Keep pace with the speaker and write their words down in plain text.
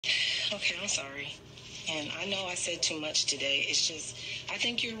Okay, I'm sorry. And I know I said too much today. It's just, I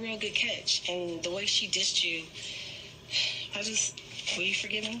think you're a real good catch. And the way she dissed you, will you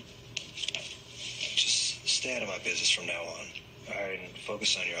forgive me? Just stay out of my business from now on. All right, and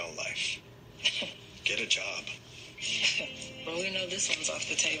focus on your own life. Get a job. Well, we know this one's off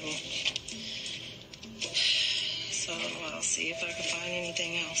the table. So I'll see if I can find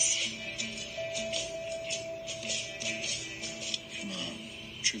anything else. Come on,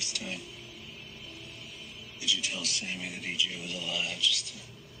 truth time. Did you tell Sammy that EJ was alive just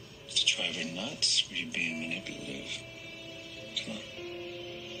to drive her nuts? Were you being manipulative? Come on.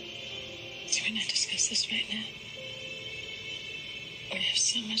 Do we not discuss this right now? We have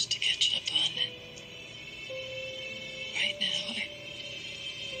so much to catch up on, and right now, I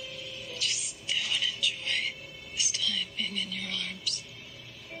want to enjoy this time being in your arms.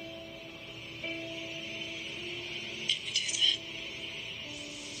 Can we do that?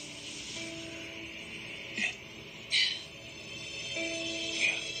 Yeah.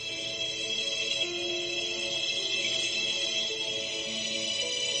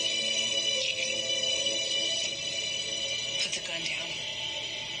 Put the gun down.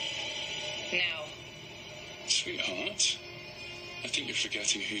 Now. Sweetheart, I think you're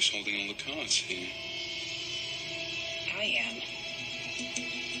forgetting who's holding all the cards here. I am.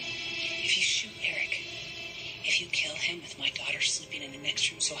 If you shoot Eric, if you kill him with my daughter sleeping in the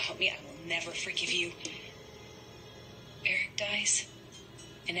next room, so help me, I will never forgive you. Eric dies,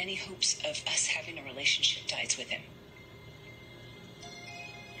 and any hopes of us having a relationship dies with him.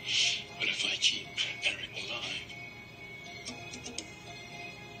 But if I keep Eric alive,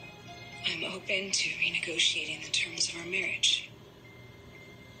 I'm open to renegotiating the terms of our marriage.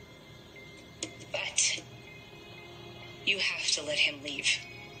 But you have to let him leave.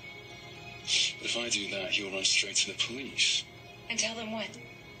 but if I do that, he'll run straight to the police. And tell them what?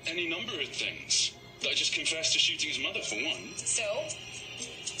 Any number of things. That I just confessed to shooting his mother, for one. So,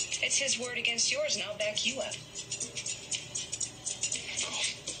 it's his word against yours, and I'll back you up.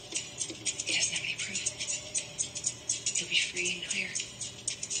 He doesn't have any proof. He'll be free and clear.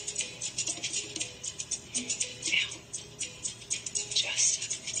 Now, just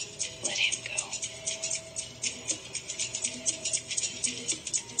let him go.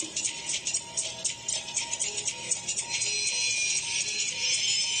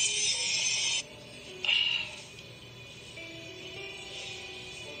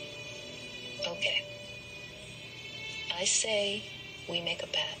 Okay. I say we make a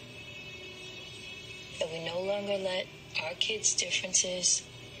bet that we no longer let our kids' differences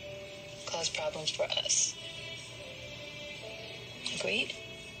cause problems for us. Agreed?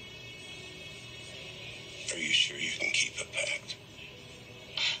 Are you sure you can keep a pact?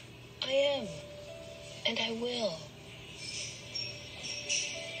 I am. And I will.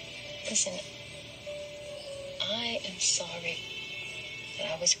 Listen, I am sorry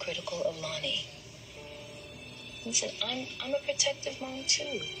that I was critical of Lonnie. Listen, I'm a protective mom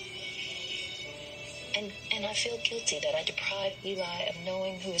too. And I feel guilty that I deprived Eli of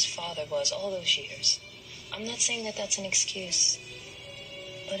knowing who his father was all those years. I'm not saying that that's an excuse,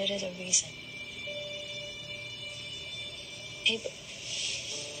 but it is a reason. Abe,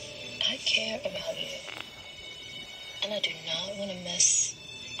 I care about you. And I do not want to mess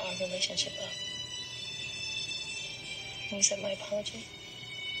our relationship up. Can you accept my apology?